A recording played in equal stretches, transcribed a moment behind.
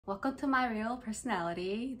Welcome to my real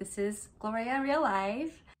personality. This is Gloria in real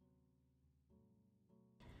life.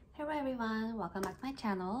 Hello everyone, welcome back to my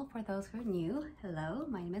channel. For those who are new, hello,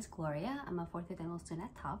 my name is Gloria. I'm a 4th year dental student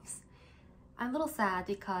at Tufts. I'm a little sad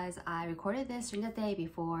because I recorded this during the day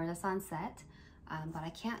before the sunset, but I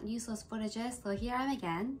can't use those footages, so here I am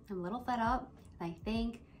again. I'm a little fed up, and I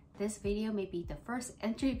think this video may be the first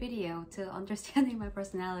entry video to understanding my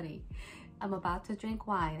personality. I'm about to drink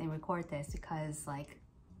wine and record this because, like,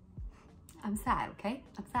 I'm sad, okay?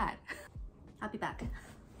 I'm sad. I'll be back.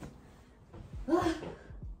 I'm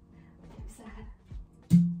sad.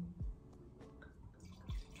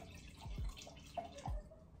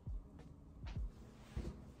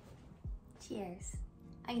 Cheers.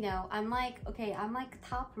 I know, I'm like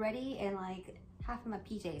top ready and like half in my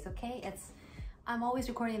PJs, okay? I'm always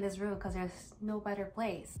recording in this room because there's no better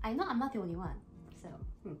place. I know I'm not the only one,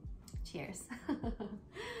 so cheers.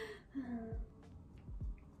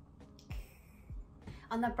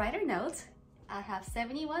 On a brighter note, I have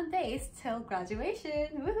 71 days till graduation.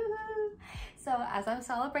 Woohoo! So as I'm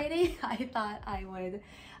celebrating, I thought I would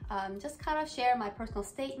just kind of share my personal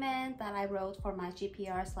statement that I wrote for my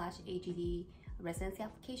GPR/AGD residency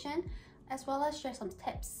application, as well as share some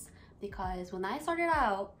tips, because when I started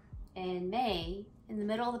out in May, in the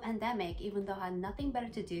middle of the pandemic, even though I had nothing better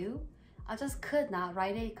to do, I just could not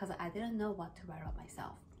write it because I didn't know what to write about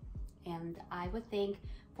myself. And I would think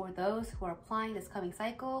for those who are applying this coming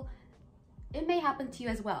cycle, it may happen to you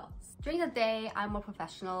as well. During the day, I'm more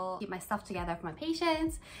professional, keep my stuff together for my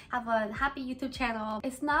patients, have a happy YouTube channel.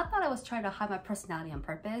 It's not that I was trying to hide my personality on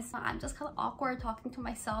purpose. I'm just kind of awkward talking to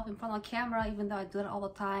myself in front of camera, even though I do it all the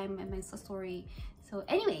time in my Insta story. So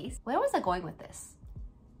anyways, where was I going with this?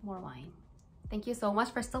 More wine. Thank you so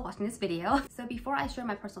much for still watching this video. So before I share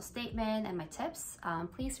my personal statement and my tips,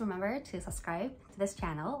 please remember to subscribe to this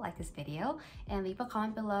channel, like this video, and leave a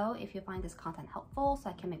comment below if you find this content helpful so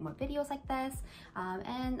I can make more videos like this,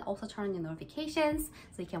 and also turn on your notifications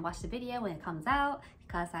so you can watch the video when it comes out,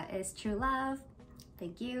 because that is true love.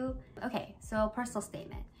 Thank you. Okay, so personal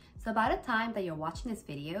statement. So by the time that you're watching this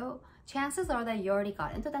video, chances are that you already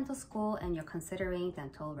got into dental school and you're considering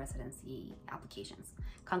dental residency applications.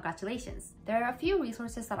 Congratulations. There are a few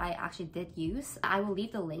resources that I actually did use. I will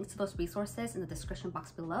leave the links to those resources in the description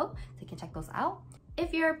box below so you can check those out.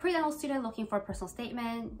 If you're a pre-dental student looking for a personal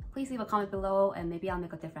statement, please leave a comment below and maybe I'll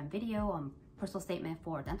make a different video on personal statement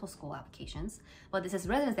for dental school applications. But this is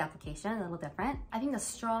residency application, a little different. I think the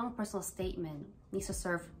strong personal statement needs to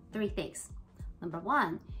serve 3 things. Number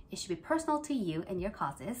 1, it should be personal to you and your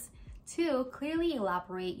causes. 2, clearly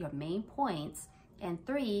elaborate your main points. And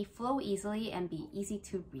 3, flow easily and be easy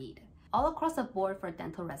to read. All across the board for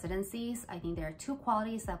dental residencies, I think there are 2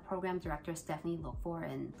 qualities that program directors definitely look for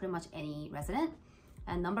in pretty much any resident.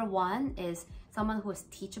 And number 1 is someone who is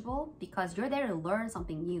teachable, because you're there to learn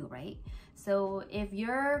something new, right? So if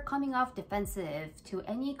you're coming off defensive to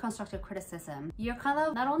any constructive criticism, you're kind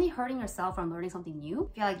of not only hurting yourself from learning something new,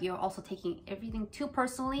 I feel like you're also taking everything too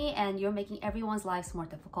personally and you're making everyone's lives more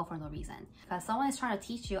difficult for no reason. Because someone is trying to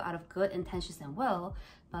teach you out of good intentions and will,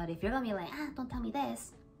 but if you're gonna be like, don't tell me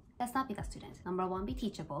this, let's not be that student. Number 1, be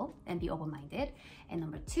teachable and be open-minded. And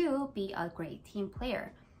number 2, be a great team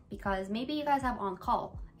player. Because maybe you guys have on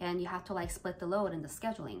call and you have to like split the load in the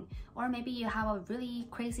scheduling, or maybe you have a really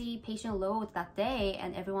crazy patient load that day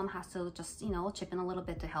and everyone has to just, chip in a little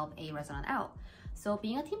bit to help a resident out. So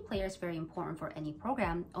being a team player is very important for any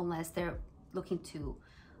program, unless they're looking to,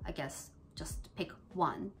 I guess, just pick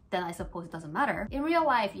one. Then I suppose it doesn't matter. In real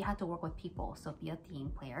life, you have to work with people, so be a team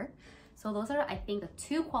player. So those are, I think, the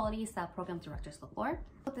 2 qualities that program directors look for.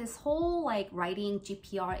 But this whole like writing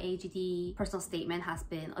GPR, AGD personal statement has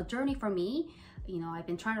been a journey for me. I've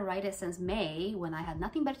been trying to write it since May, when I had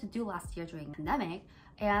nothing better to do last year during the pandemic.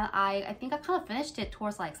 And I think I kind of finished it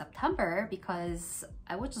towards like September because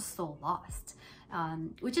I was just so lost.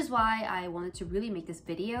 Which is why I wanted to really make this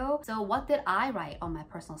video. So what did I write on my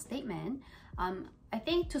personal statement? I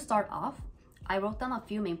think to start off, I wrote down a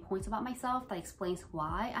few main points about myself that explains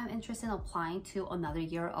why I'm interested in applying to another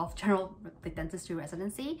year of general dentistry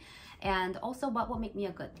residency, and also what will make me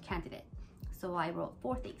a good candidate. So I wrote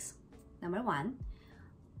 4 things. Number 1,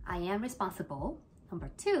 I am responsible.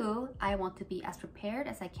 Number 2, I want to be as prepared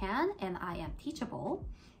as I can and I am teachable.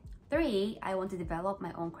 3, I want to develop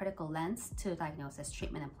my own critical lens to diagnosis,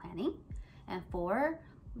 treatment, and planning. And 4,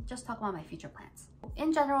 just talk about my future plans.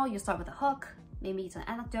 In general, you start with a hook. Maybe it's an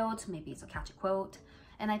anecdote, maybe it's a catchy quote.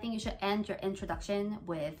 And I think you should end your introduction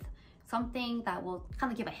with something that will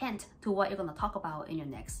kind of give a hint to what you're going to talk about in your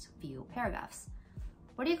next few paragraphs.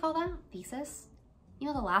 What do you call that? Thesis?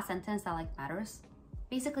 The last sentence that like matters?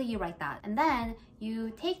 Basically, you write that. And then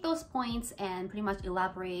you take those points and pretty much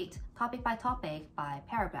elaborate topic by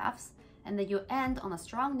paragraphs. And then you end on a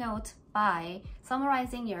strong note by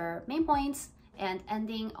summarizing your main points and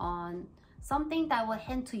ending on something that will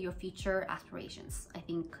hint to your future aspirations. I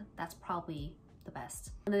think that's probably the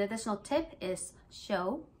best. And an additional tip is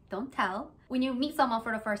show, don't tell. When you meet someone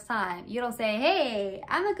for the first time, you don't say, hey,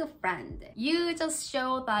 I'm a good friend. You just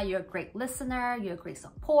show that you're a great listener, you're a great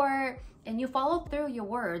support, and you follow through your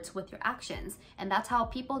words with your actions. And that's how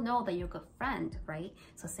people know that you're a good friend, right?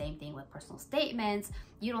 So same thing with personal statements.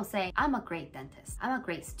 You don't say, I'm a great dentist, I'm a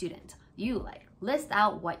great student. You like list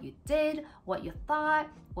out what you did, what you thought,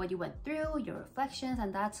 what you went through, your reflections,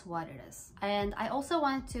 and that's what it is. And I also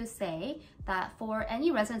want to say that for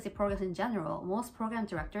any residency programs in general, most program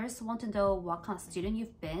directors want to know what kind of student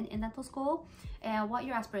you've been in dental school and what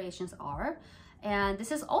your aspirations are. And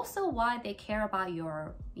this is also why they care about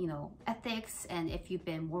your, ethics and if you've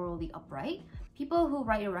been morally upright. People who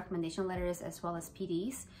write your recommendation letters as well as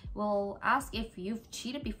PDs will ask if you've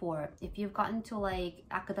cheated before, if you've gotten to like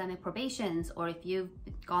academic probations, or if you've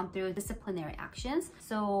gone through disciplinary actions.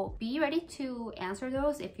 So be ready to answer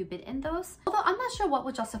those if you've been in those. Although I'm not sure what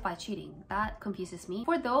would justify cheating. That confuses me.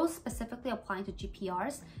 For those specifically applying to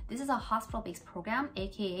GPRs, this is a hospital-based program,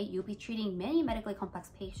 aka you'll be treating many medically complex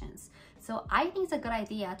patients. So I think it's a good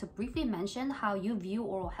idea to briefly mention how you view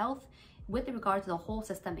oral health with regard to the whole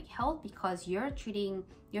systemic health, because you're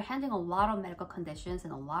handling a lot of medical conditions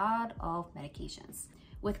and a lot of medications.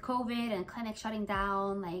 With COVID and clinics shutting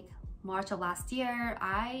down like March of last year,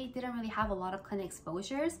 I didn't really have a lot of clinic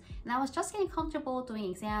exposures, and I was just getting comfortable doing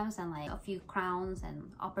exams and like a few crowns and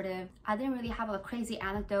operative. I didn't really have a crazy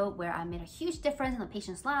anecdote where I made a huge difference in the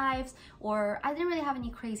patient's lives, or I didn't really have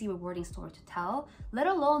any crazy rewarding story to tell, let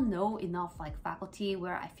alone know enough like faculty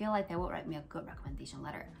where I feel like they would write me a good recommendation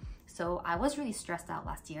letter. So I was really stressed out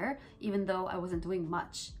last year, even though I wasn't doing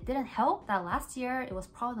much. It didn't help that last year, it was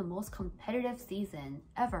probably the most competitive season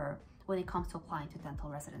ever when it comes to applying to dental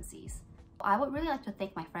residencies. I would really like to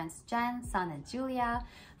thank my friends Jen, Sun, and Julia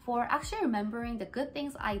for actually remembering the good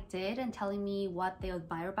things I did and telling me what they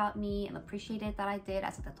admire about me and appreciated that I did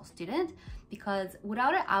as a dental student, because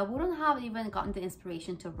without it, I wouldn't have even gotten the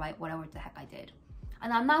inspiration to write whatever the heck I did.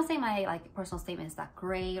 And I'm not saying my personal statement is that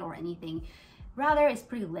great or anything. Rather, it's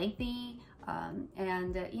pretty lengthy,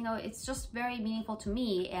 and it's just very meaningful to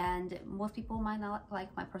me, and most people might not like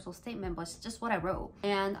my personal statement, but it's just what I wrote.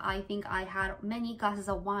 And I think I had many glasses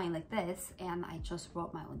of wine like this, and I just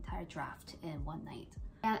wrote my entire draft in one night.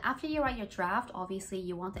 And after you write your draft, obviously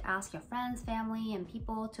you want to ask your friends, family, and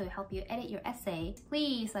people to help you edit your essay.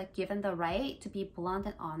 Please give them the right to be blunt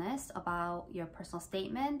and honest about your personal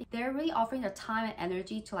statement. They're really offering their time and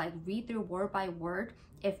energy to read through word by word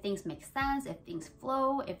if things make sense, if things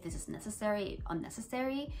flow, if this is necessary,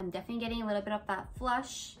 unnecessary. I'm definitely getting a little bit of that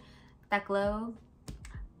flush, that glow,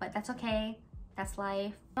 but that's okay. That's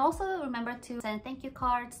life. Also remember to send thank you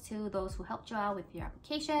cards to those who helped you out with your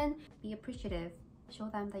application. Be appreciative. Show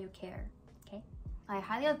them that you care, okay? I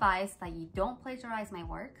highly advise that you don't plagiarize my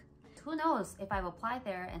work. Who knows if I've applied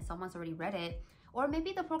there and someone's already read it, or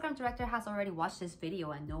maybe the program director has already watched this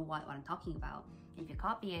video and know what I'm talking about. If you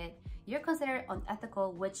copy it, you're considered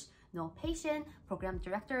unethical, which no patient, program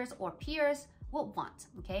directors, or peers will want,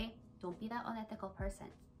 okay? Don't be that unethical person.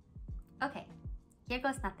 Okay, here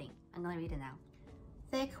goes nothing. I'm gonna read it now.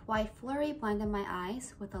 Thick white flurry blinded my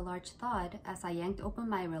eyes with a large thud as I yanked open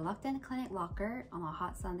my reluctant clinic locker on a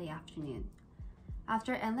hot Sunday afternoon.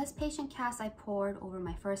 After endless patient casts I poured over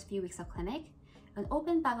my first few weeks of clinic, an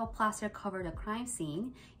open bag of plaster covered the crime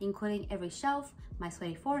scene, including every shelf, my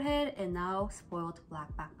sweaty forehead, and now spoiled black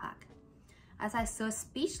backpack. As I stood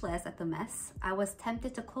speechless at the mess, I was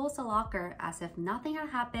tempted to close the locker as if nothing had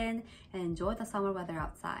happened and enjoy the summer weather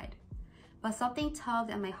outside. But something tugged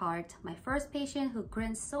at my heart, my first patient who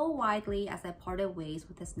grinned so widely as I parted ways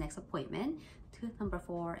with his next appointment, tooth number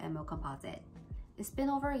 4 MO composite. It's been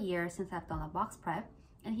over a year since I've done a box prep,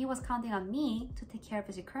 and he was counting on me to take care of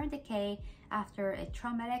his recurrent decay after a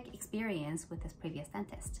traumatic experience with his previous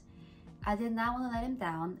dentist. I did not want to let him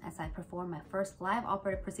down as I performed my first live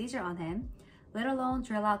operative procedure on him, let alone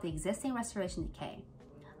drill out the existing restoration decay.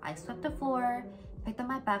 I swept the floor, picked up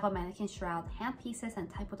my bag of mannequin shroud, hand pieces, and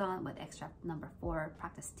Typodon with extract number 4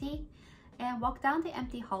 practice teeth, and walked down the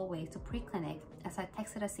empty hallway to pre-clinic as I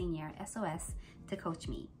texted a senior SOS to coach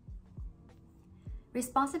me.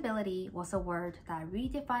 Responsibility was a word that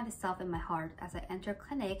redefined itself in my heart as I entered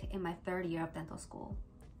clinic in my 3rd year of dental school.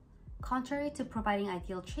 Contrary to providing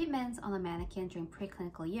ideal treatments on a mannequin during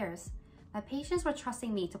preclinical years, My patients were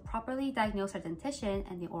trusting me to properly diagnose their dentition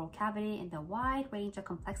and the oral cavity in the wide range of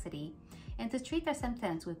complexity and to treat their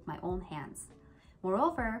symptoms with my own hands.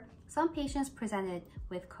 Moreover, some patients presented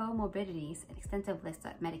with comorbidities and extensive lists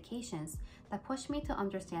of medications that pushed me to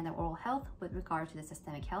understand their oral health with regard to the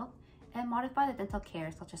systemic health and modify the dental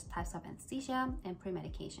care such as types of anesthesia and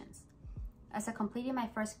pre-medications. As I completed my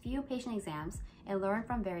first few patient exams and learned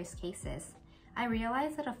from various cases, I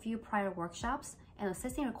realized that a few prior workshops and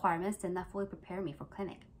assisting requirements did not fully prepare me for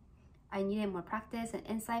clinic. I needed more practice and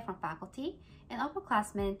insight from faculty and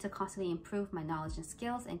upperclassmen to constantly improve my knowledge and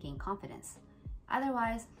skills and gain confidence.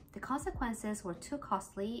 Otherwise, the consequences were too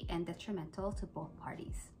costly and detrimental to both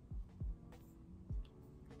parties.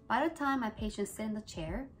 By the time my patients sit in the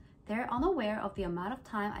chair, they're unaware of the amount of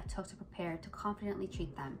time I took to prepare to confidently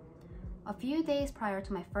treat them. A few days prior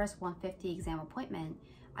to my first 150 exam appointment,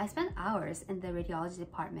 I spent hours in the radiology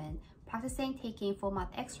department practicing taking full mouth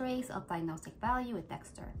x-rays of diagnostic value with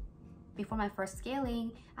Dexter. Before my first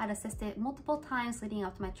scaling, I'd assisted multiple times leading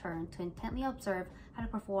up to my turn to intently observe how to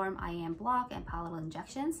perform IAM block and palatal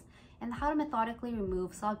injections and how to methodically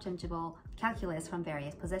remove subgingival calculus from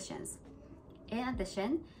various positions. In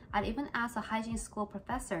addition, I'd even asked a hygiene school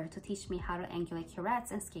professor to teach me how to angulate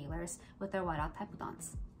curettes and scalers with their whiteout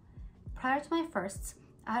typodonts. Prior to my firsts,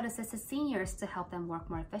 I had assisted seniors to help them work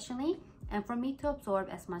more efficiently and for me to absorb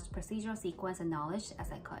as much procedural sequence and knowledge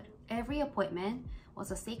as I could. Every appointment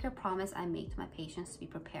was a sacred promise I made to my patients to be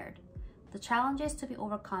prepared. The challenges to be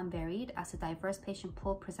overcome varied as the diverse patient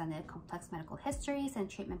pool presented complex medical histories and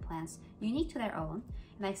treatment plans unique to their own,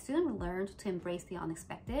 and I soon learned to embrace the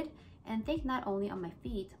unexpected and think not only on my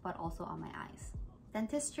feet but also on my eyes.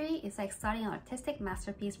 Dentistry is like studying an artistic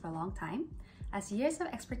masterpiece for a long time, as years of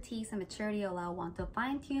expertise and maturity allow one to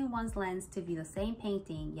fine-tune one's lens to view the same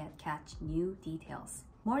painting yet catch new details.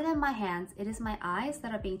 More than my hands, it is my eyes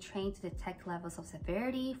that are being trained to detect levels of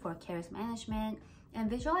severity for caries management and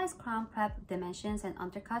visualize crown prep dimensions and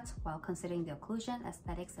undercuts while considering the occlusion,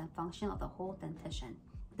 aesthetics, and function of the whole dentition.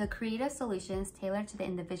 The creative solutions tailored to the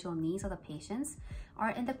individual needs of the patients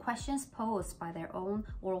are in the questions posed by their own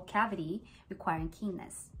oral cavity requiring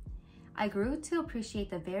keenness. I grew to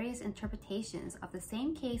appreciate the various interpretations of the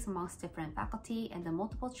same case amongst different faculty and the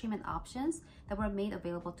multiple treatment options that were made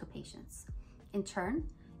available to patients. In turn,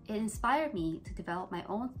 it inspired me to develop my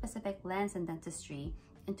own specific lens in dentistry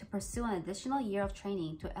and to pursue an additional year of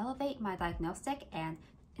training to elevate my diagnostic and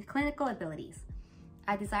clinical abilities.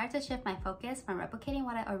 I desire to shift my focus from replicating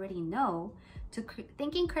what I already know to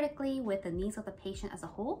thinking critically with the needs of the patient as a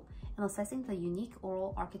whole and assessing the unique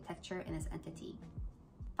oral architecture in its entity.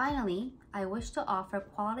 Finally, I wish to offer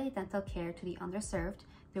quality dental care to the underserved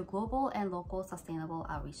through global and local sustainable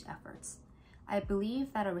outreach efforts. I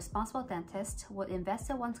believe that a responsible dentist would invest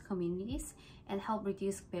in one's communities and help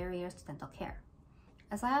reduce barriers to dental care.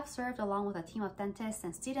 As I have served along with a team of dentists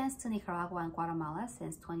and students to Nicaragua and Guatemala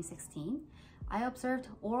since 2016, I observed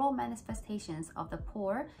oral manifestations of the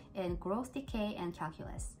poor in growth decay and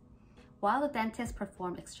calculus. While the dentist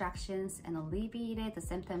performed extractions and alleviated the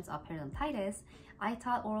symptoms of periodontitis, I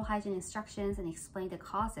taught oral hygiene instructions and explained the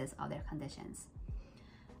causes of their conditions.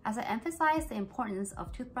 As I emphasized the importance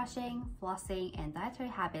of toothbrushing, flossing, and dietary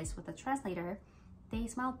habits with the translator, they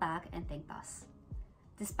smiled back and thanked us.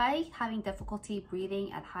 Despite having difficulty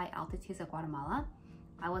breathing at high altitudes of Guatemala,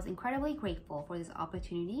 I was incredibly grateful for this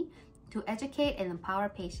opportunity to educate and empower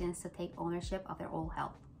patients to take ownership of their oral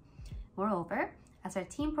health. Moreover, as our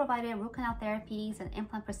team provided root canal therapies and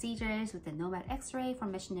implant procedures with the Nomad X-ray for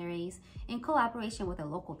missionaries in collaboration with a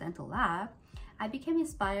local dental lab, I became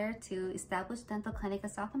inspired to establish a dental clinic in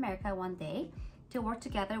South America one day to work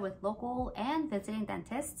together with local and visiting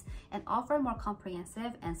dentists and offer more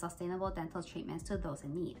comprehensive and sustainable dental treatments to those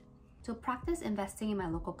in need. To practice investing in my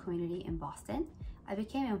local community in Boston, I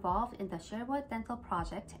became involved in the Sherwood Dental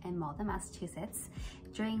Project in Malden, Massachusetts,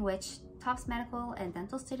 during which Tufts medical and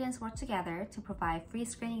dental students worked together to provide free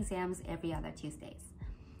screening exams every other Tuesdays.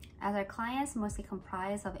 As our clients mostly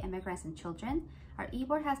comprise of immigrants and children, our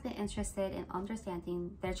e-board has been interested in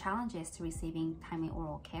understanding their challenges to receiving timely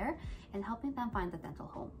oral care and helping them find the dental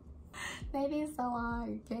home. Maybe it's so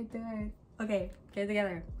long, you can't do it. Okay, get it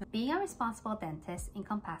together. Being a responsible dentist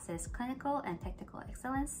encompasses clinical and technical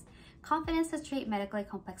excellence, confidence to treat medically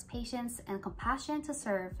complex patients, and compassion to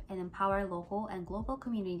serve and empower local and global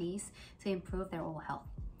communities to improve their oral health.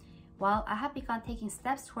 While I have begun taking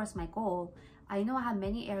steps towards my goal, I know I have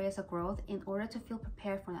many areas of growth in order to feel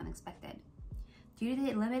prepared for the unexpected. Due to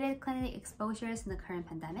the limited clinic exposures in the current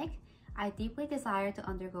pandemic, I deeply desire to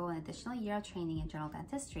undergo an additional year of training in general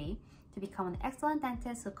dentistry to become an excellent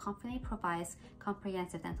dentist who confidently provides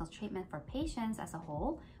comprehensive dental treatment for patients as a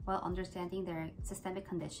whole while understanding their systemic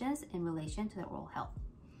conditions in relation to their oral health.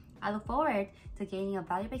 I look forward to gaining a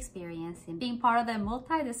valuable experience in being part of the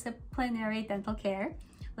multidisciplinary dental care,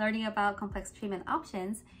 learning about complex treatment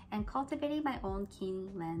options, and cultivating my own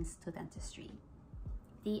keen lens to dentistry.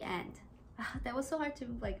 The end. That was so hard to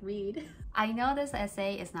read. I know this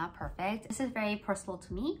essay is not perfect. This is very personal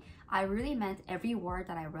to me. I really meant every word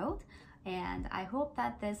that I wrote, and I hope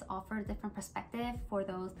that this offered a different perspective for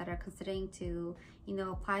those that are considering to,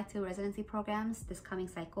 apply to residency programs this coming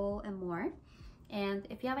cycle and more. And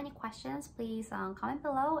if you have any questions, please comment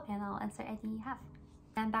below and I'll answer anything you have.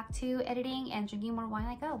 And back to editing and drinking more wine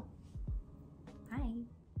I go.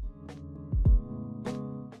 Bye.